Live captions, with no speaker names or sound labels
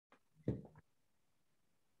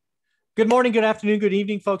Good morning, good afternoon, good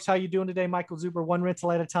evening, folks. How you doing today? Michael Zuber, one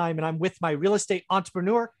rental at a time, and I'm with my real estate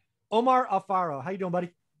entrepreneur, Omar Alfaro. How you doing, buddy?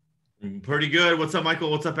 Pretty good. What's up,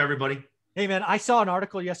 Michael? What's up, everybody? Hey, man, I saw an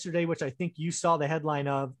article yesterday, which I think you saw the headline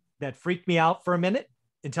of, that freaked me out for a minute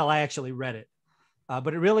until I actually read it.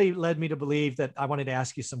 But it really led me to believe that I wanted to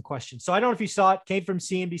ask you some questions. So I don't know if you saw it, came from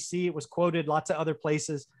CNBC. It was quoted lots of other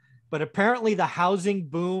places, but apparently the housing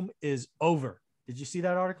boom is over. Did you see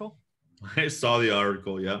that article? I saw the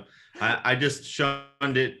article. Yeah. I just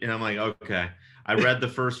shunned it and I'm like, okay. I read the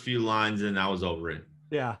first few lines and I was over it.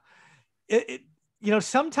 Yeah.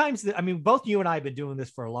 Sometimes, both you and I have been doing this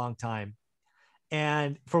for a long time.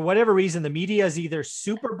 And for whatever reason, the media is either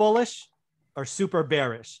super bullish or super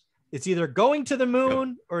bearish. It's either going to the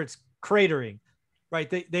moon or it's cratering, right?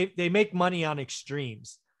 They make money on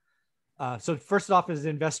extremes. So first off, as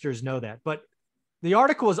investors know that. But the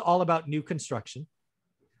article is all about new construction,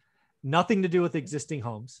 nothing to do with existing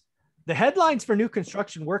homes. The headlines for new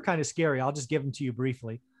construction were kind of scary. I'll just give them to you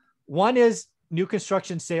briefly. One is new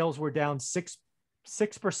construction sales were down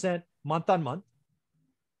 6% month on month,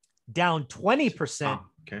 down 20%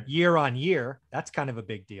 year on year. That's kind of a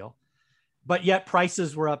big deal. But yet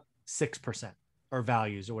prices were up 6%, or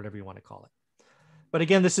values, or whatever you want to call it. But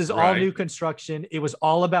again, this is all new construction. It was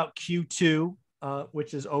all about Q2,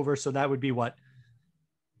 which is over. So that would be what?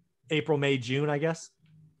 April, May, June, I guess.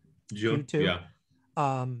 June. Q2.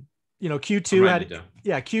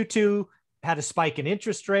 Yeah. Q2 had a spike in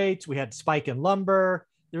interest rates. We had a spike in lumber.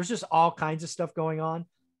 There was just all kinds of stuff going on.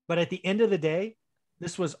 But at the end of the day,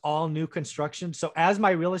 this was all new construction. So as my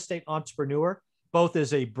real estate entrepreneur, both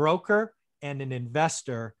as a broker and an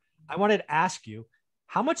investor, I wanted to ask you,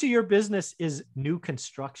 how much of your business is new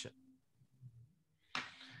construction?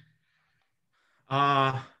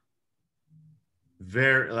 Very,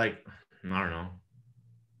 I don't know.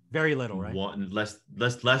 Very little, right? Less,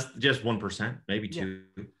 just 1%, maybe 2.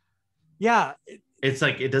 Yeah. It's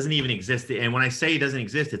like, it doesn't even exist. And when I say it doesn't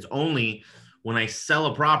exist, it's only when I sell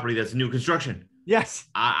a property that's new construction. Yes.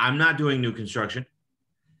 I'm not doing new construction.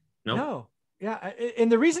 Nope. No. Yeah.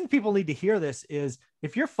 And the reason people need to hear this is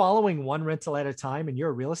if you're following one rental at a time and you're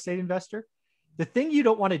a real estate investor, the thing you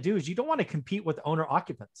don't want to do is you don't want to compete with owner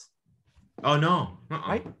occupants. Oh, no.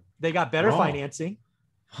 Right? They got better financing.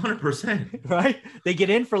 100%. Right? They get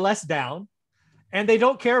in for less down and they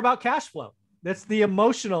don't care about cash flow. That's the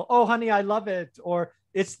emotional, oh, honey, I love it. Or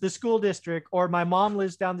it's the school district, or my mom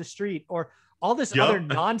lives down the street, or all this other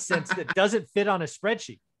nonsense that doesn't fit on a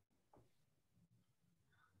spreadsheet.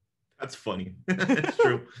 That's funny. It's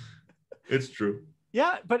true. It's true.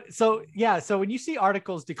 Yeah. So when you see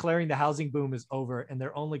articles declaring the housing boom is over and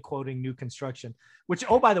they're only quoting new construction, which,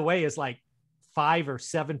 oh, by the way, is like 5 or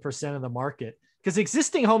 7% of the market, because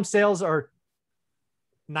existing home sales are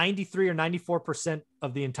 93 or 94%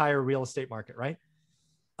 of the entire real estate market, right?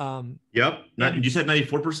 Yep. You said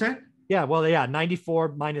 94%? Yeah. Well, yeah.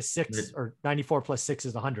 94 minus 6 or 94 plus 6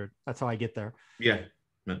 is 100. That's how I get there. Yeah.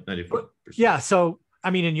 94%. Yeah. So,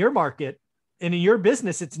 in your market and in your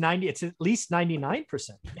business, it's at least 99%.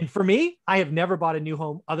 And for me, I have never bought a new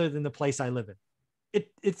home other than the place I live in.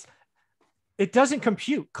 It doesn't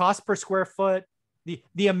compute cost per square foot,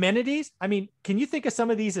 the amenities. Can you think of some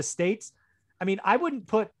of these estates? I wouldn't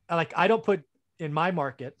put, I don't put in my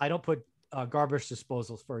market, I don't put garbage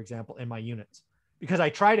disposals, for example, in my units because I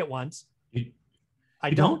tried it once. I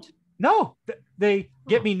don't. No, they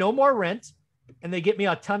get me no more rent and they get me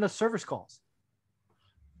a ton of service calls.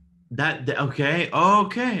 Okay.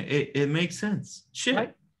 It makes sense. Shit.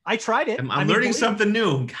 Right? I tried it. I'm learning something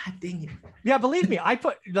new. God dang it. Yeah, believe me, I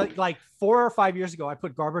put like 4 or 5 years ago, I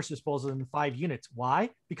put garbage disposal in 5 units. Why?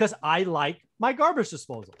 Because I like my garbage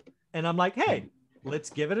disposal. And I'm like, hey, let's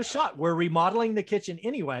give it a shot. We're remodeling the kitchen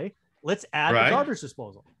anyway. Let's add the garbage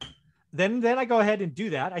disposal. Then I go ahead and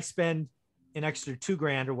do that. I spend an extra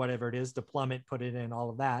 $2,000 or whatever it is to plumb it, put it in, all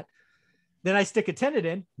of that. Then I stick a tenant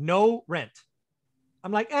in, no rent.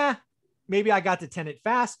 I'm like, maybe I got the tenant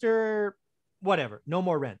faster, whatever, no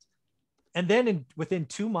more rent. And then within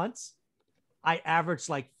 2 months, I averaged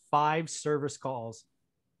like 5 service calls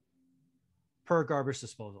per garbage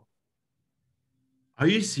disposal. Are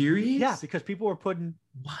you serious? Yeah, because people were putting.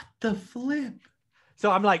 What the flip? So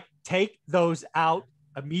I'm like, take those out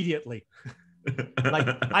immediately. Like,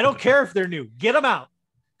 I don't care if they're new, get them out.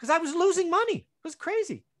 Because I was losing money. It was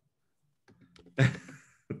crazy.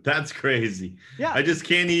 That's crazy. Yeah. I just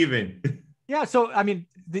can't even. Yeah. So,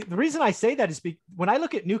 the reason I say that is when I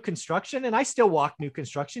look at new construction, and I still walk new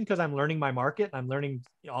construction because I'm learning my market, I'm learning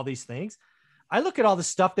all these things. I look at all the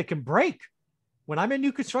stuff that can break. When I'm in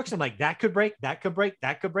new construction, I'm like, that could break, that could break,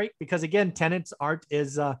 that could break. Because again, tenants aren't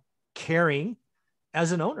as caring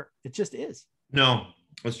as an owner. It just is. No,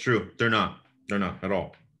 that's true. They're not at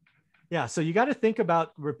all. Yeah. So you got to think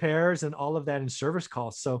about repairs and all of that in service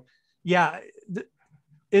calls. So yeah,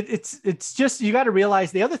 it's just, you got to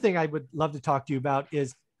realize the other thing I would love to talk to you about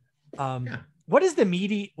is, what is the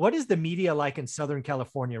media like in Southern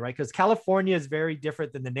California, right? Because California is very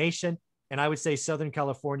different than the nation. And I would say Southern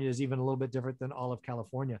California is even a little bit different than all of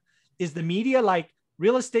California. Is the media like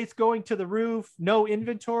real estate's going to the roof, no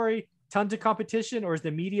inventory, tons of competition, or is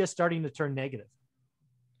the media starting to turn negative?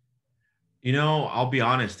 You know, I'll be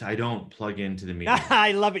honest, I don't plug into the media.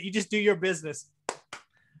 I love it. You just do your business.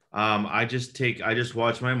 I just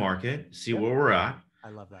watch my market, see where we're at. I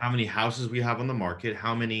love that. How many houses we have on the market,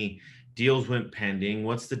 how many deals went pending,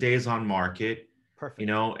 what's the days on market, Perfect. You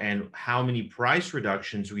know, and how many price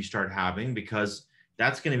reductions we start having, because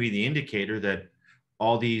that's going to be the indicator that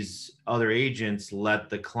all these other agents let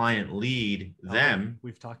the client lead them.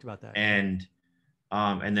 We've talked about that. And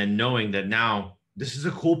then knowing that now, this is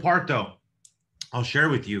a cool part though. I'll share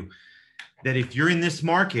with you that if you're in this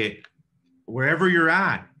market, wherever you're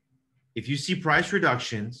at, if you see price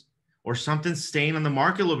reductions or something staying on the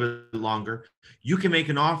market a little bit longer, you can make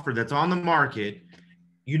an offer that's on the market.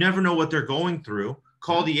 You never know what they're going through.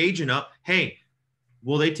 Call the agent up. Hey,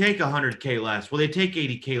 will they take 100K less? Will they take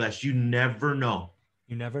 80K less? You never know.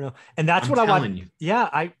 You never know. And that's what I want.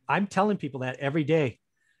 Yeah, I'm telling people that every day.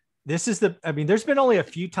 There's been only a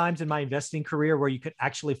few times in my investing career where you could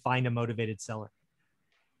actually find a motivated seller,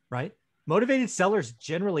 right? Motivated sellers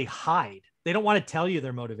generally hide. They don't want to tell you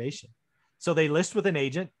their motivation. So they list with an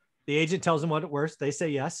agent. The agent tells them what it's worth. They say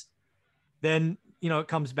yes. Then, it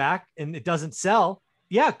comes back and it doesn't sell.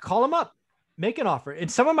 Yeah, call them up, make an offer.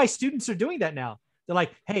 And some of my students are doing that now. They're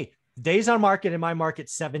like, hey, days on market in my market,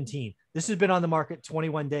 17. This has been on the market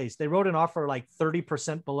 21 days. They wrote an offer like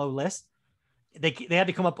 30% below list. They had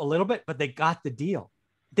to come up a little bit, but they got the deal.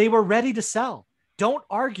 They were ready to sell. Don't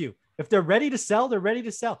argue. If they're ready to sell, they're ready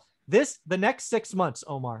to sell. The next 6 months,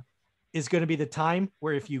 Omar, is going to be the time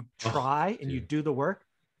where if you try and you do the work,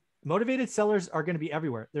 motivated sellers are going to be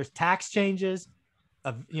everywhere. There's tax changes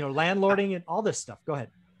of, landlording and all this stuff. Go ahead.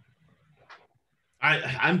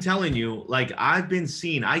 I'm telling you, like I've been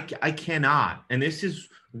seeing, I cannot. And this is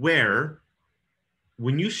where,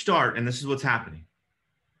 when you start, and this is what's happening,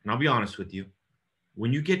 and I'll be honest with you,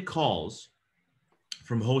 when you get calls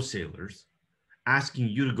from wholesalers asking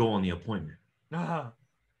you to go on the appointment, and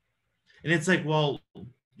it's like, well,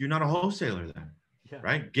 you're not a wholesaler then,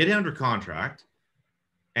 right? Get it under contract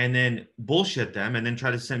and then bullshit them and then try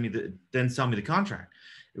to sell me the contract.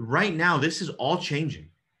 Right now, this is all changing.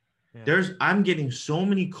 Yeah. I'm getting so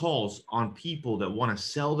many calls on people that want to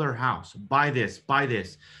sell their house. Buy this.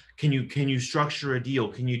 Can you structure a deal?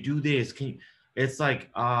 Can you do this? It's like,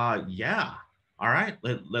 yeah. All right.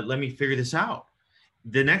 Let me figure this out.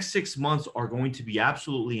 The next 6 months are going to be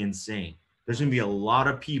absolutely insane. There's going to be a lot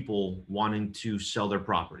of people wanting to sell their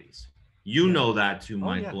properties. You know that too,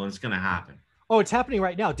 Michael, and it's going to happen. Oh, it's happening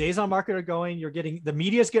right now. Days on market are going. You're getting the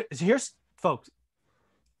media's good. Here's, folks,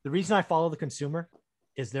 the reason I follow the consumer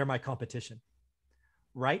is they're my competition.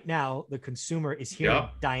 Right now, the consumer is hearing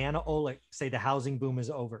Diana Olick say the housing boom is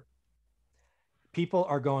over. People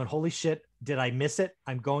are going, holy shit, did I miss it?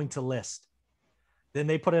 I'm going to list. Then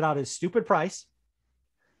they put it out at a stupid price.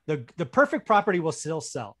 The perfect property will still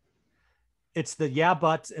sell. It's the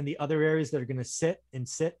buts and the other areas that are going to sit,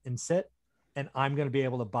 and I'm going to be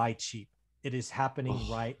able to buy cheap. It is happening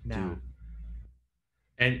right now.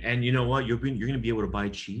 Dude. And you know what? You're going to be able to buy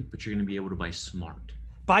cheap, but you're going to be able to buy smart.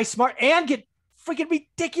 Buy smart and get freaking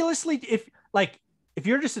ridiculously. If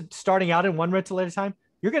you're just starting out in one rental at a time,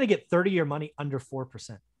 you're going to get 30-year money under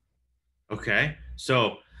 4%. Okay.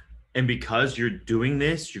 So, and because you're doing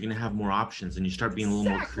this, you're going to have more options and you start being a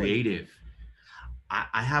little more creative.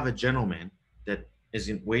 I have a gentleman that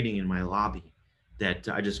isn't waiting in my lobby that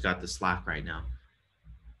I just got the Slack right now.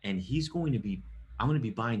 And I'm going to be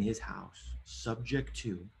buying his house subject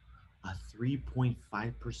to a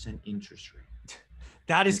 3.5% interest rate.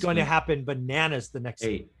 That is going to happen bananas the next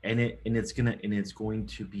week. It's going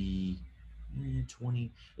to be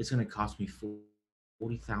 20. It's going to cost me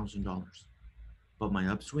 $40,000, but my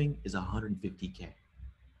upswing is 150K.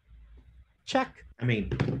 Check.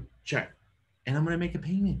 Check. And I'm going to make a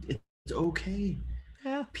payment. It's okay.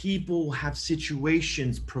 Yeah. People have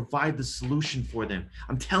situations, provide the solution for them.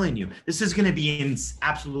 I'm telling you, this is going to be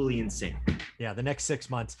absolutely insane. Yeah, the next 6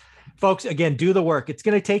 months. Folks, again, do the work. It's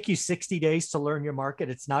going to take you 60 days to learn your market.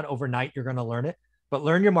 It's not overnight you're going to learn it, but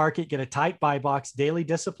learn your market, get a tight buy box, daily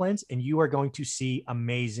disciplines, and you are going to see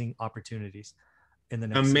amazing opportunities in the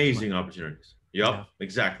next 6 months. Opportunities. Yep, yeah.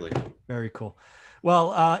 Exactly. Very cool.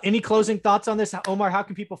 Well, any closing thoughts on this? Omar, how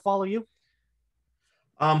can people follow you?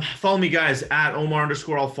 Follow me, guys, at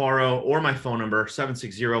Omar_Alfaro, or my phone number,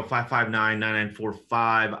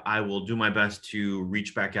 760-559-9945. I will do my best to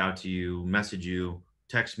reach back out to you, message you,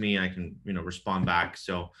 text me. I can, respond back.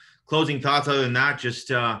 So closing thoughts, other than that, just,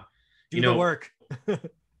 Do the work.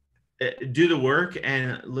 do the work,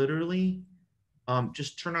 and literally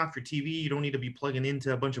just turn off your TV. You don't need to be plugging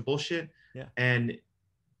into a bunch of bullshit. Yeah. And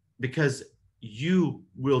because you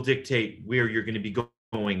will dictate where you're going to be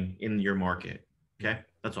going in your market. Okay.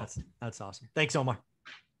 That's all. That's awesome. Thanks, Omar.